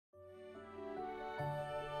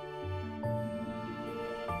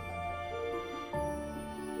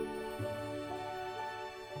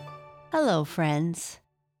Hello, friends,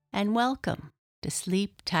 and welcome to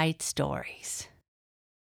Sleep Tight Stories.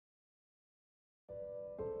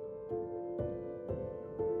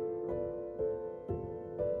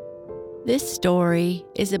 This story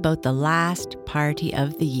is about the last party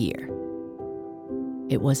of the year.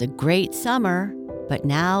 It was a great summer, but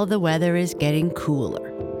now the weather is getting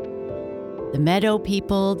cooler. The meadow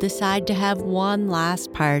people decide to have one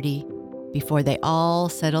last party before they all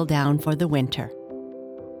settle down for the winter.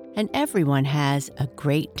 And everyone has a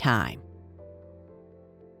great time.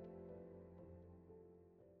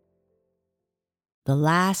 The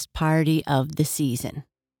last party of the season.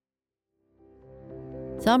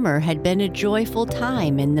 Summer had been a joyful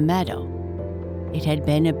time in the meadow. It had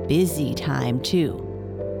been a busy time, too.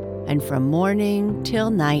 And from morning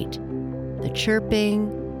till night, the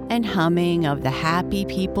chirping and humming of the happy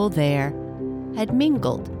people there had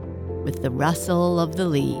mingled with the rustle of the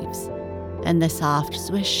leaves and the soft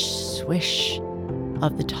swish, swish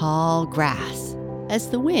of the tall grass as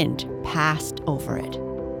the wind passed over it.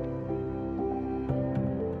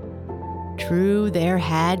 True, there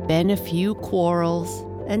had been a few quarrels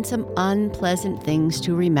and some unpleasant things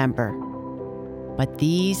to remember, but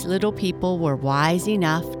these little people were wise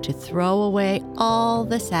enough to throw away all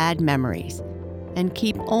the sad memories and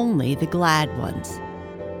keep only the glad ones.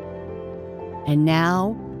 And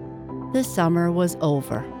now, the summer was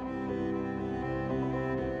over.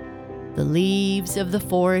 The leaves of the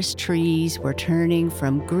forest trees were turning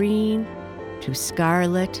from green to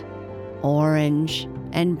scarlet, orange,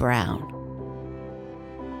 and brown.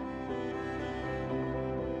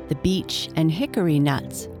 The beech and hickory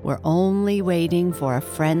nuts were only waiting for a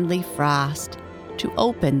friendly frost to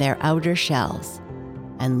open their outer shells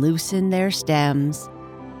and loosen their stems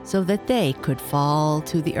so that they could fall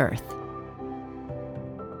to the earth.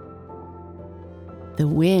 The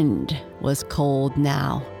wind was cold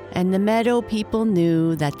now, and the meadow people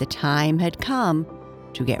knew that the time had come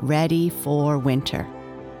to get ready for winter.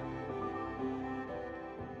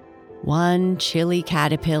 One chilly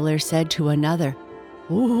caterpillar said to another,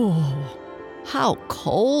 "Ooh, how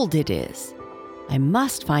cold it is! I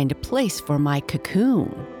must find a place for my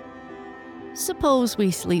cocoon. Suppose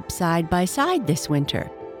we sleep side by side this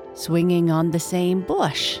winter, swinging on the same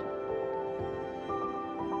bush."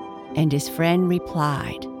 And his friend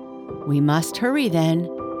replied, "We must hurry then,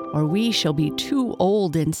 or we shall be too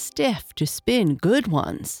old and stiff to spin good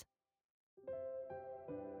ones."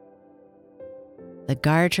 The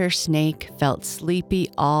garter snake felt sleepy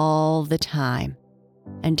all the time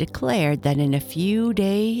and declared that in a few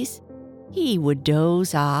days he would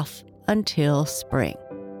doze off until spring.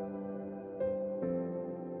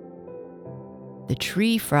 The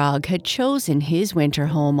tree frog had chosen his winter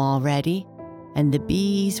home already, and the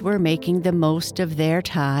bees were making the most of their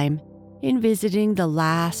time in visiting the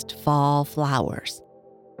last fall flowers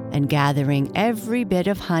and gathering every bit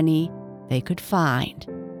of honey they could find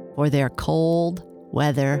for their cold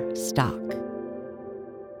weather stock.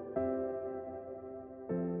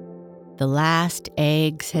 The last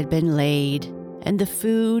eggs had been laid, and the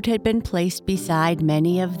food had been placed beside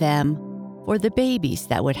many of them for the babies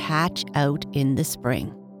that would hatch out in the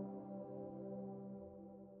spring.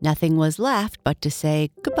 Nothing was left but to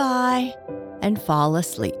say goodbye and fall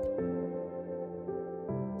asleep.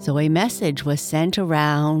 So a message was sent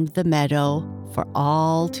around the meadow for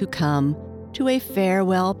all to come to a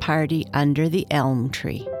farewell party under the elm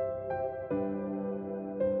tree.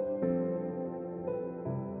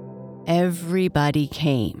 Everybody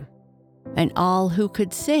came, and all who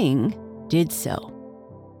could sing did so,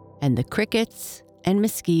 and the crickets and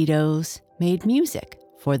mosquitoes made music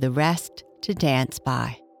for the rest to dance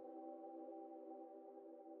by.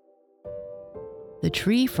 The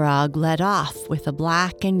tree frog led off with a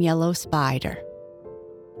black and yellow spider.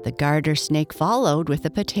 The garter snake followed with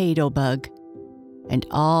a potato bug, and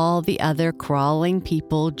all the other crawling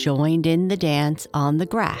people joined in the dance on the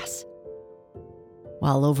grass,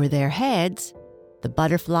 while over their heads, the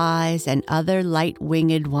butterflies and other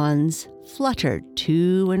light-winged ones fluttered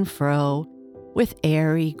to and fro with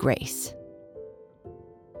airy grace.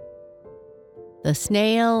 The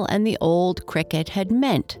snail and the old cricket had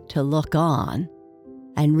meant to look on,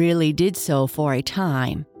 and really did so for a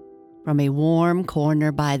time, from a warm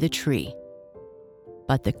corner by the tree.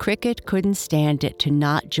 But the cricket couldn't stand it to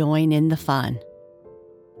not join in the fun.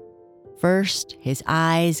 First, his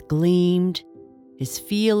eyes gleamed, his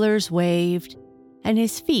feelers waved, and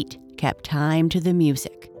his feet kept time to the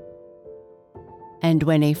music. And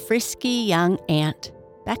when a frisky young ant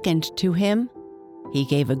beckoned to him, he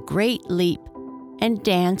gave a great leap and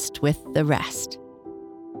danced with the rest,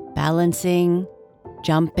 balancing,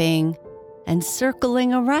 jumping, and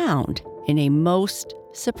circling around in a most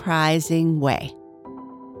surprising way.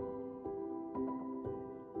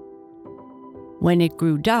 When it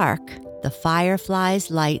grew dark, the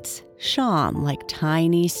fireflies' lights shone like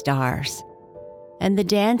tiny stars, and the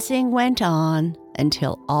dancing went on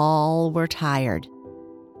until all were tired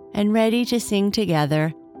and ready to sing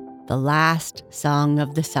together the last song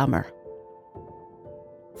of the summer.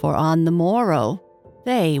 For on the morrow,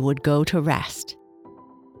 they would go to rest.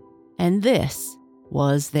 And this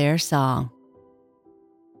was their song.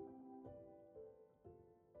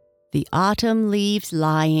 The autumn leaves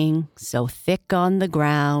lying so thick on the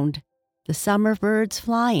ground, the summer birds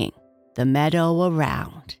flying the meadow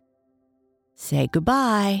around. Say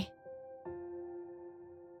goodbye.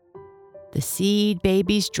 The seed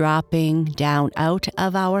babies dropping down out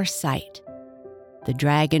of our sight, the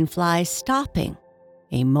dragonflies stopping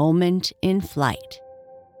a moment in flight.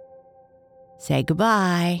 Say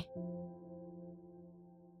goodbye.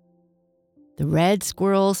 The red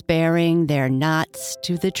squirrels bearing their nuts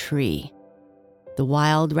to the tree, the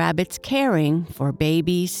wild rabbits caring for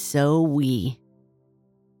babies so wee.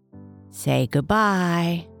 Say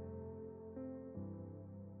goodbye.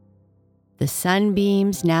 The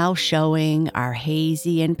sunbeams now showing are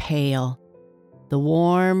hazy and pale. The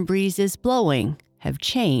warm breezes blowing have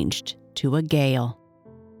changed to a gale.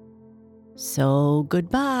 So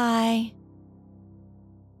goodbye.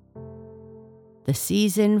 The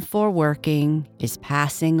season for working is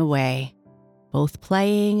passing away. Both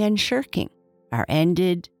playing and shirking are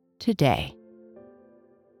ended today.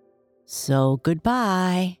 So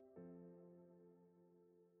goodbye.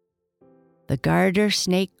 The garter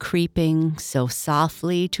snake creeping so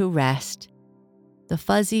softly to rest, the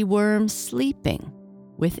fuzzy worms sleeping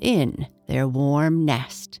within their warm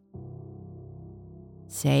nest.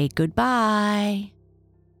 Say goodbye.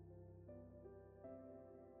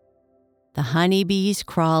 The honeybees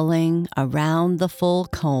crawling around the full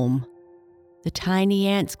comb, the tiny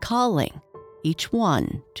ants calling each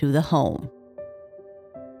one to the home.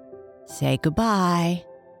 Say goodbye.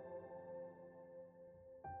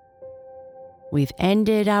 We've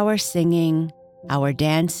ended our singing, our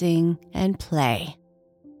dancing and play,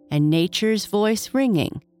 and nature's voice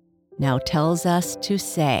ringing now tells us to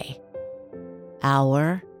say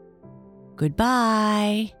our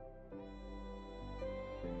goodbye.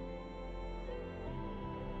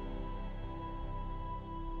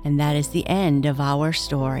 And that is the end of our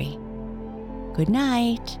story. Good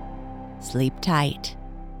night. Sleep tight.